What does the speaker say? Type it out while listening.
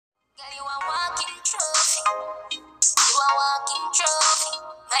Girl, you a walking trophy. You a walking trophy.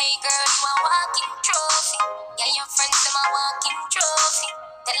 My girl, you a walking trophy. Yeah, your friends them a walking trophy.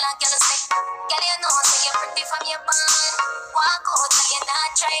 Tell a girl say, girl, you know say you're pretty from your band. Walk out and you not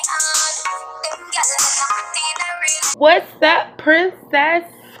try hard. Them girls them not pretty in a real. What's up, Princess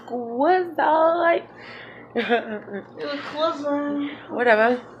Squad?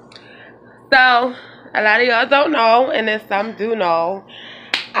 Whatever. So, a lot of y'all don't know, and then some do know.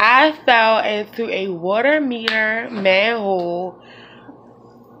 I fell into a water meter manhole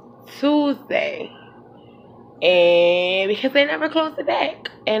Tuesday, and because they never closed it back,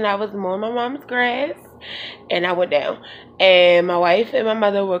 and I was mowing my mom's grass, and I went down, and my wife and my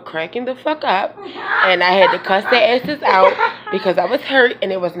mother were cracking the fuck up, and I had to cuss their asses out because I was hurt,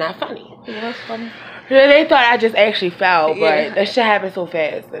 and it was not funny. It was funny. They thought I just actually fell, but that shit happened so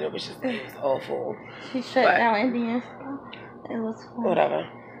fast that it was awful. She shut down Indian. It was funny. Whatever.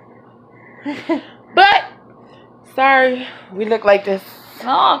 But sorry, we look like this.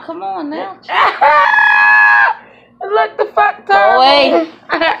 Oh, come on now. Look the fuck terrible.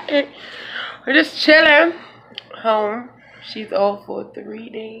 We're just chilling home. She's off for 3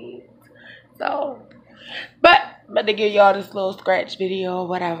 days. So, but I'm about to give y'all this little scratch video or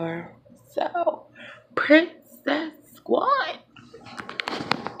whatever. So, Princess Squad.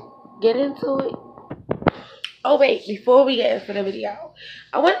 Get into it. Oh wait, before we get into the video,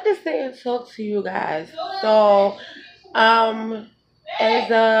 I wanted to stay and talk to you guys. So,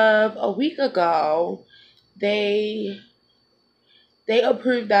 as of a week ago, they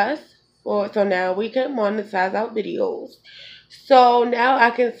approved us so now we can monetize our videos. So now I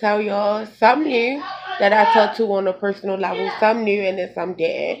can tell y'all some new that I talked to on a personal level, some new and then some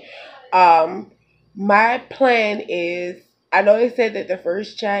didn't. My plan is, I know they said that the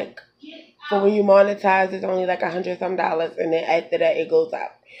first check for when you monetize is only like $100 some, and then after that it goes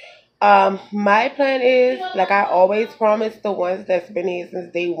up. My plan is, like I always promise the ones that's been here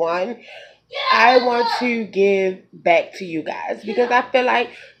since day one, I want to give back to you guys because I feel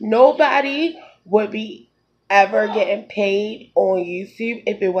like nobody would be ever getting paid on YouTube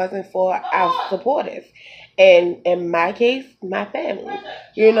if it wasn't for our supporters. And in my case, my family.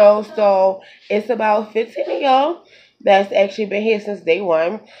 You know, so it's about 15 of y'all that's actually been here since day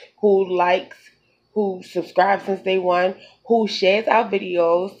one, who likes, who subscribes since day one, who shares our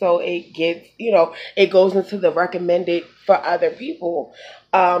videos so it gets, you know, it goes into the recommended for other people.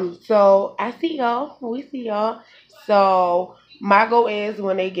 So I see y'all. We see y'all. So my goal is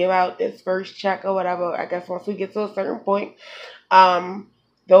when they give out this first check or whatever, I guess once we get to a certain point,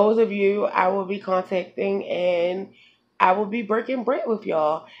 those of you I will be contacting and I will be breaking bread with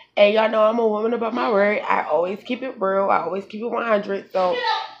y'all. And y'all know I'm a woman about my word. I always keep it real. I always keep it 100. So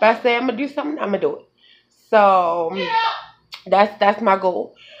if I say I'm going to do something, I'm going to do it. So that's my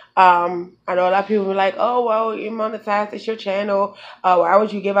goal. I know a lot of people are like, oh, well, you monetize, it's your channel. Why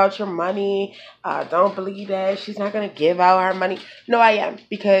would you give out your money? Don't believe that. She's not going to give out her money. No, I am.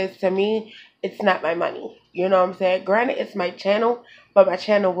 Because to me, it's not my money. You know what I'm saying? Granted, it's my channel, but my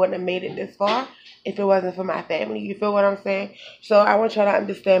channel wouldn't have made it this far if it wasn't for my family. You feel what I'm saying? So I want y'all to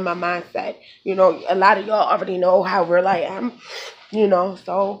understand my mindset. You know, a lot of y'all already know how real I am. You know,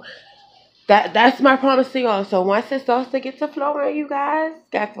 so that's my promise to y'all. So once it starts to get to flowing, you guys,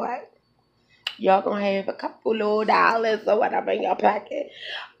 guess what? Y'all gonna have a couple little dollars or whatever in your pocket.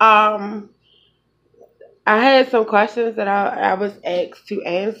 I had some questions that I was asked to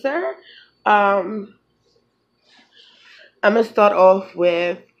answer. I'm gonna start off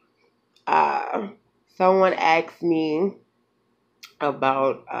with someone asked me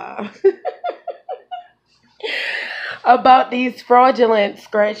about about these fraudulent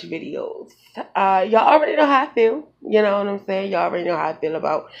scratch videos. Y'all already know how I feel. You know what I'm saying? Y'all already know how I feel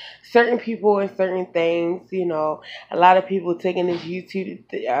about certain people and certain things. You know, a lot of people taking this YouTube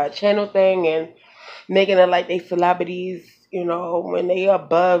channel thing and making it like they celebrities, you know, when they are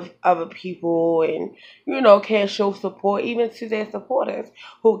above other people and, you know, can't show support even to their supporters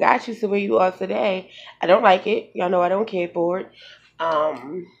who got you to where you are today. I don't like it. Y'all know I don't care for it.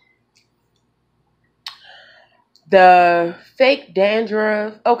 The fake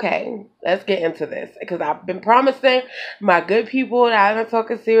dandruff. Okay, let's get into this because I've been promising my good people that I've been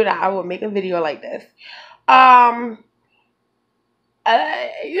talking to that I will make a video like this.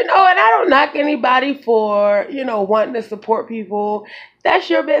 You know, and I don't knock anybody for, you know, wanting to support people. That's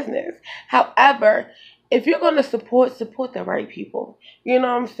your business. However, if you're going to support the right people. You know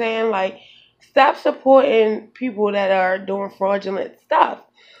what I'm saying? Like, stop supporting people that are doing fraudulent stuff.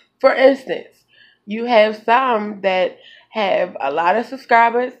 For instance, you have some that have a lot of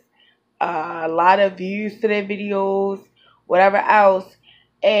subscribers, a lot of views to their videos, whatever else,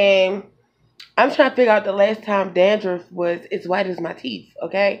 And I'm trying to figure out the last time dandruff was as white as my teeth,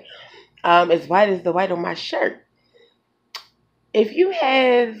 okay? As white as the white on my shirt. If you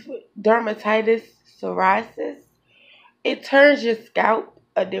have dermatitis, psoriasis, it turns your scalp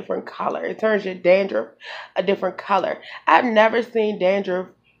a different color. It turns your dandruff a different color. I've never seen dandruff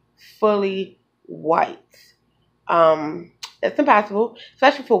fully white. Um, it's impossible,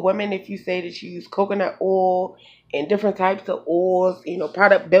 especially for women. If you say that you use coconut oil and different types of oils,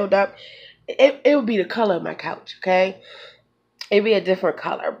 product buildup, it would be the color of my couch. Okay, it'd be a different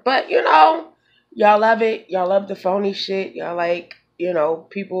color. But y'all love it. Y'all love the phony shit. Y'all like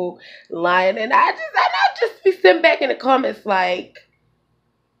people lying, and I just be sitting back in the comments like.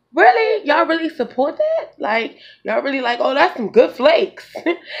 Really? Y'all really support that? Like, y'all really like, oh, that's some good flakes.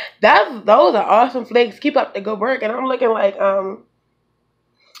 Those are awesome flakes. Keep up the good work. And I'm looking like,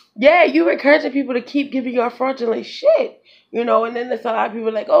 yeah, you encouraging people to keep giving you fraudulent shit. And then there's a lot of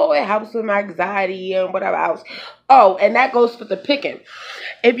people like, oh, it helps with my anxiety and whatever else. Oh, and that goes for the picking.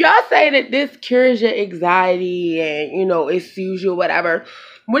 If y'all say that this cures your anxiety and, it soothes you or whatever,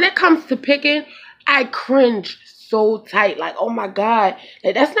 when it comes to picking, I cringe so tight. Like, oh my God.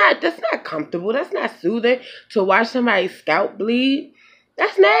 Like that's not comfortable. That's not soothing to watch somebody's scalp bleed.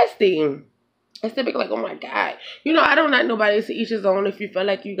 That's nasty. It's typically like, oh my God. I don't like nobody to each his own. If you feel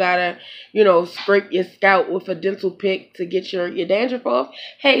like you gotta, scrape your scalp with a dental pick to get your dandruff off,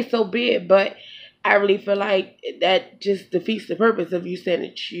 hey, so be it. But I really feel like that just defeats the purpose of you saying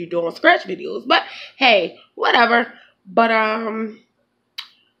that you doing scratch videos. But hey, whatever. But I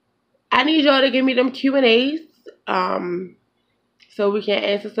need y'all to give me them Q&As. So we can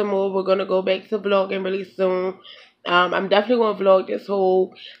answer some more. We're gonna go back to vlogging really soon. I'm definitely gonna vlog this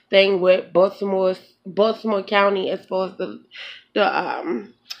whole thing with Baltimore County as far as the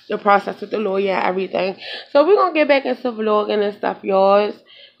process with the lawyer and everything. So we're gonna get back into vlogging and stuff, y'all.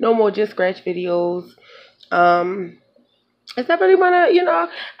 No more just scratch videos. Except I really wanna,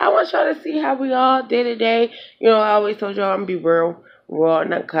 I want y'all to see how we all day to day. I always told y'all I'm gonna be real, raw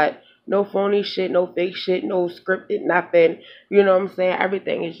and uncut. No phony shit, no fake shit, no scripted nothing. You know what I'm saying?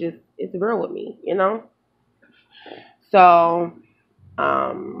 Everything is it's real with me, So,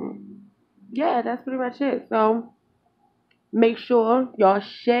 yeah, that's pretty much it. So, make sure y'all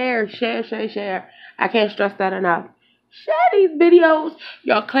share. I can't stress that enough. Share these videos.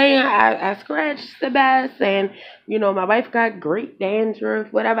 Y'all claim I scratched the best and, my wife got great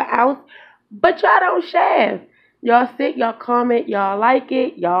dandruff, whatever else. But y'all don't share. Y'all sit, y'all comment, y'all like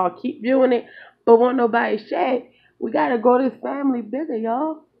it, y'all keep viewing it, but won't nobody share. We gotta grow this family bigger,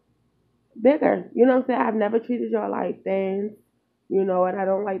 y'all. Bigger. You know what I'm saying? I've never treated y'all like fans, and I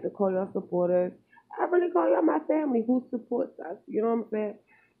don't like to call y'all supporters. I really call y'all my family who supports us. You know what I'm saying?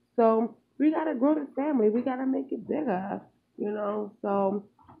 So we gotta grow this family. We gotta make it bigger, so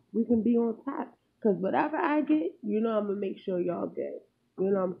we can be on top. Cause whatever I get, I'm gonna make sure y'all get.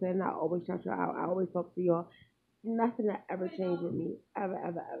 You know what I'm saying? I always shout y'all out. I always talk to y'all. Nothing that ever changed with me. Ever,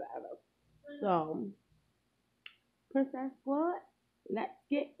 ever, ever, ever. So, Princess Squad, let's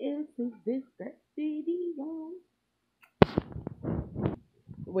get into this video.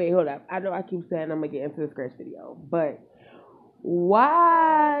 Wait, hold up. I know I keep saying I'm gonna get into the scratch video, but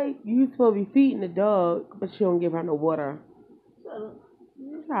why you supposed to be feeding the dog, but you don't give her no water?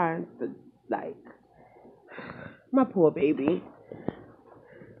 I'm trying to, like, my poor baby.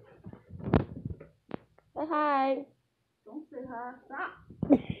 Say hi. Don't say hi. Stop.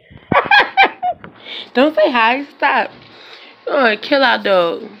 Don't say hi. Stop. You're gonna kill our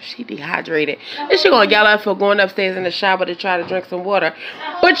dog. She dehydrated. And she gonna yell at her for going upstairs in the shower to try to drink some water.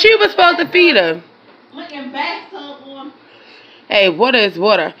 But you was supposed to feed her. Looking bathtub on. Hey, water is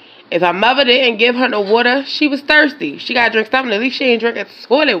water. If her mother didn't give her no water, she was thirsty. She gotta drink something. At least she ain't drinking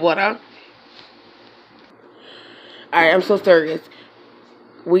toilet water. Alright, I'm so serious.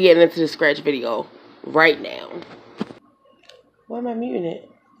 We getting into the scratch video right now. Why am I muting it?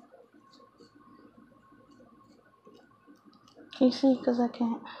 Can you see? Because I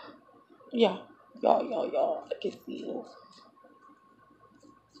can't. Yeah. Y'all. I can see you.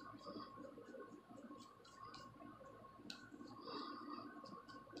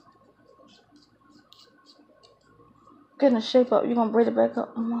 Getting the shape up. You gonna braid it back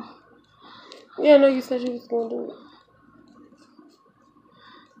up? Yeah, I know you said you was gonna do it.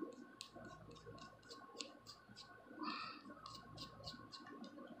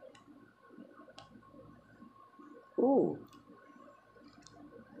 Ooh.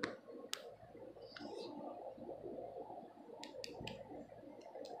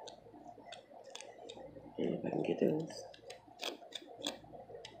 Yeah, if I can get this.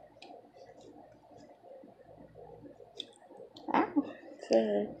 Ow.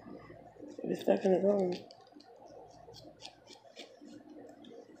 saying. If it's stuck in the room.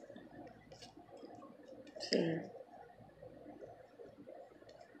 See.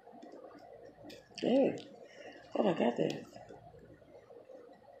 Hey. Oh, I got this.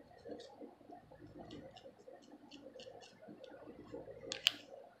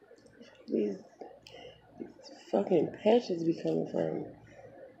 These fucking patches be coming from.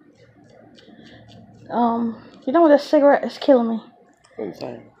 You know what? This cigarette is killing me. I'm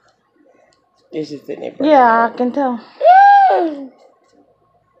sorry. It's just sitting there. Yeah, I can tell.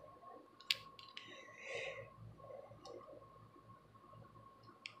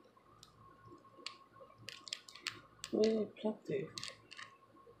 Where plucked it?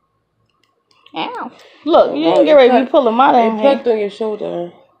 Ow. Look, you didn't get ready to be pulling my damn hair. It plucked on your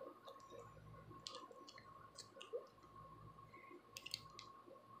shoulder.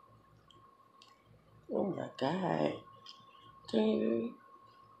 Oh my god. Baby.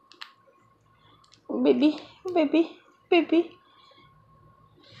 Baby, baby, baby.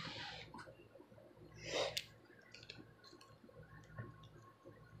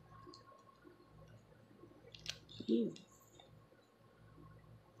 Jeez.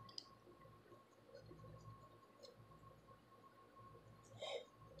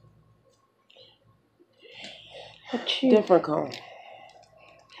 Hat you. Different comb.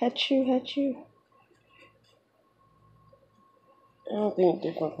 Hat you. I don't think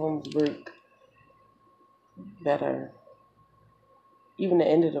different combs work better. Even the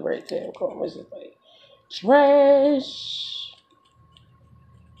end of the right tail comb was just like trash.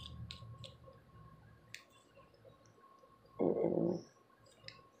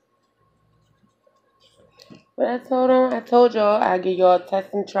 But I told y'all I give y'all a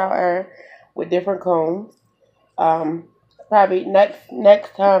test and trial error with different combs. Probably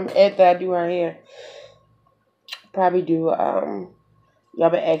next time after I do her hair, probably do y'all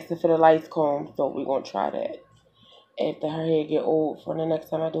been asking for the lights comb, so we're gonna try that after her hair get old for the next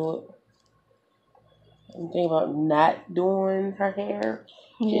time I do it. I'm thinking about not doing her hair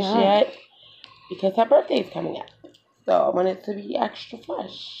just yet because her birthday's coming up, so I want it to be extra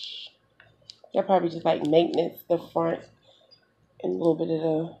fresh. Y'all probably just like maintenance the front and a little bit of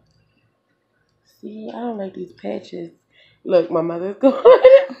the. See, I don't like these patches. Look, my mother's going.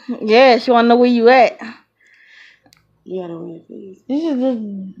 Yeah, she wanna know where you at. You got it on your face. This is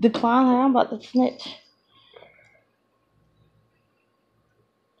the decline her. I'm about to snitch.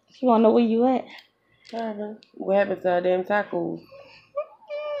 She wanna know where you at. What happened to our damn tacos?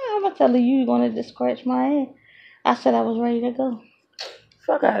 I'm gonna tell her you wanted to scratch my head. I said I was ready to go.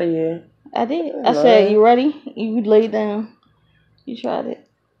 Fuck out of here. I did. I said, you ready? You lay down. You tried it.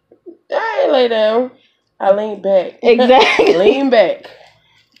 I ain't lay down. I lean back. Exactly. Lean back.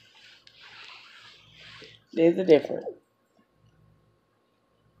 There's a difference.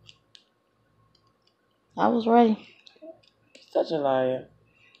 I was ready. Such a liar.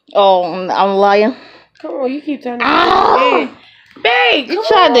 Oh, I'm lying. Come on, you keep turning. Ah! Babe, You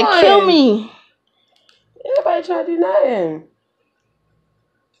tried to kill me. Everybody tried to do nothing.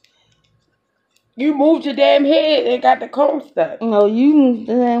 You moved your damn head and got the comb stuck. No, you moved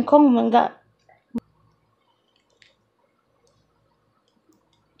the damn comb and got.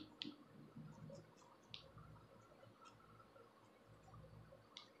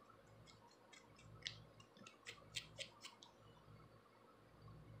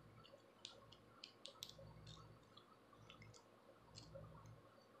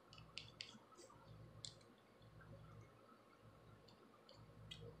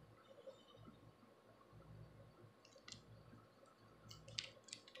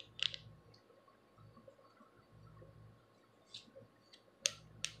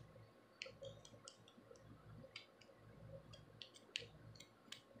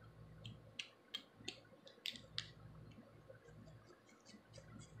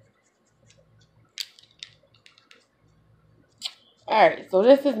 Alright, so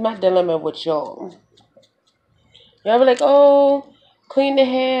this is my dilemma with y'all. Y'all be like, oh, clean the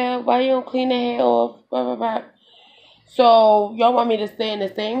hair. Why you don't clean the hair off? Blah, blah, blah. So, y'all want me to stay in the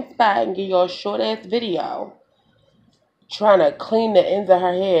same spot and give y'all a short-ass video trying to clean the ends of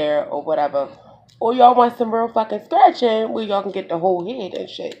her hair or whatever. Or y'all want some real fucking scratching where y'all can get the whole head and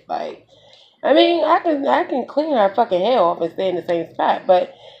shit. Like, I mean, I can clean her fucking hair off and stay in the same spot,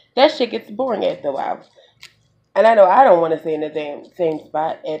 but that shit gets boring after a while. And I know I don't want to stay in the same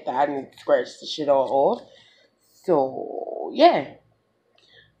spot after I didn't scratch the shit all off. So, yeah.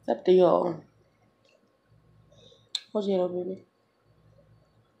 It's up to y'all. What's your baby?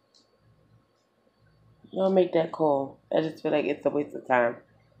 Y'all make that call. I just feel like it's a waste of time.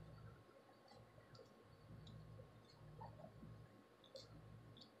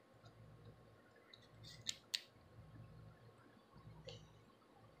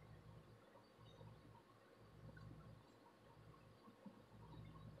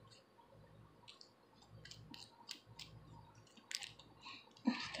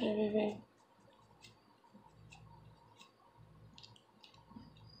 Yeah, baby.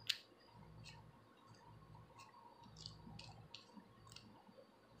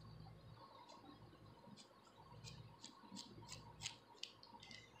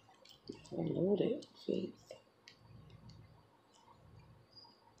 Loaded face.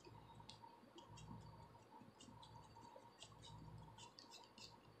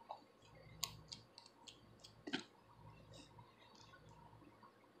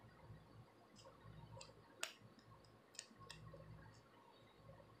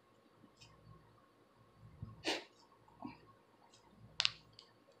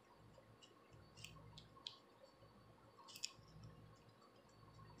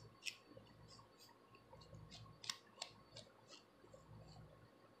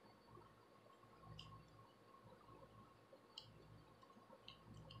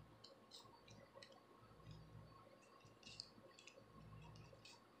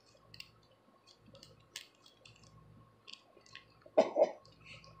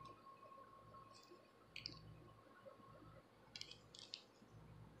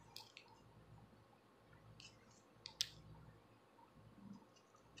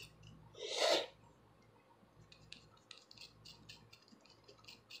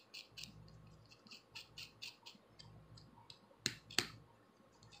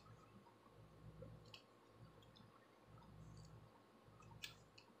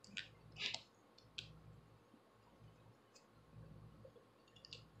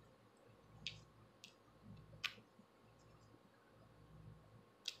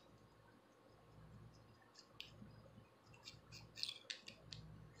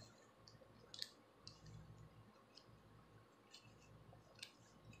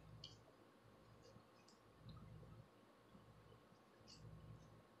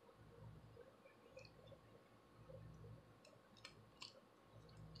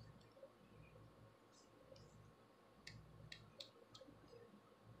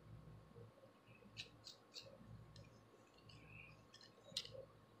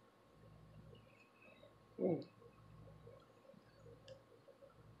 Yeah.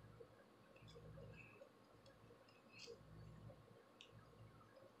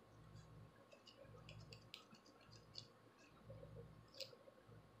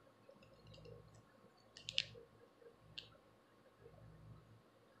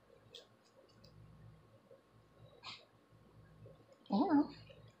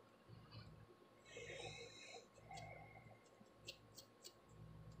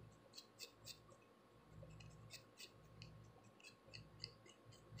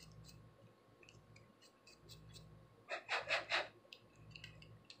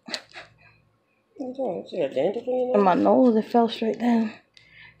 What's wrong? She got dandruff in your In my nose? nose, it fell straight down.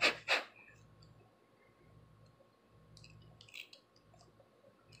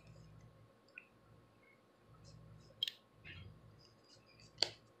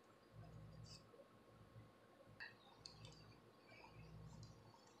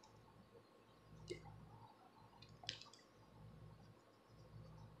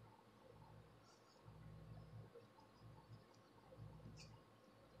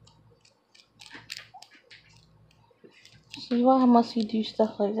 See, why must he do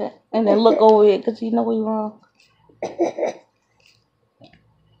stuff like that? And then look over it because he know he wrong.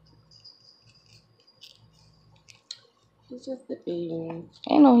 He's just a baby.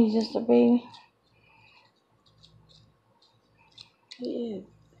 I know he's just a baby. He is.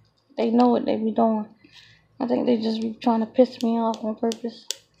 They know what they be doing. I think they just be trying to piss me off on purpose.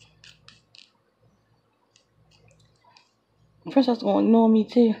 Princess gonna ignore me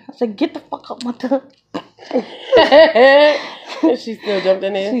too. I said, get the fuck up my tub. And she still jumped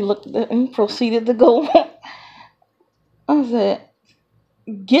in there? She looked at it and proceeded to go. I said,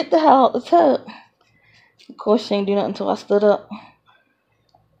 get the hell out the tub. Of course, she ain't do nothing until I stood up.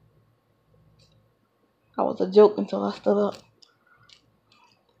 I was a joke until I stood up.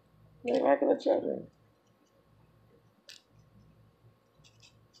 Like regular children.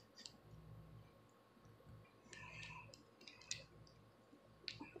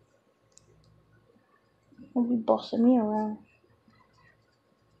 Don't be bossing me around.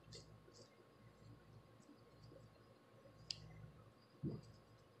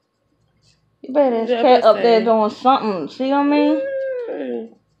 You better this cat up there doing something. See what I mean?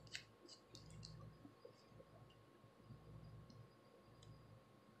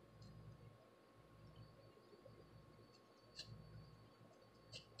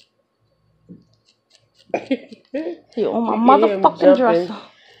 He on my motherfucking dresser.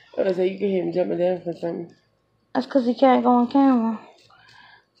 I was like, you can hear him jumping down for something. That's because he can't go on camera.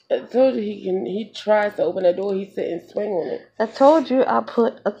 I told you he tries to open that door, he sit and swing on it. I told you I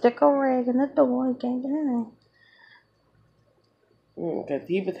put a thicker rag in the door. He can't get in there. Because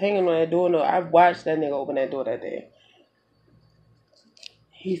he was hanging on that door. No, I watched that nigga open that door that day.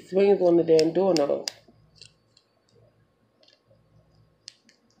 He swings on the damn doorknob.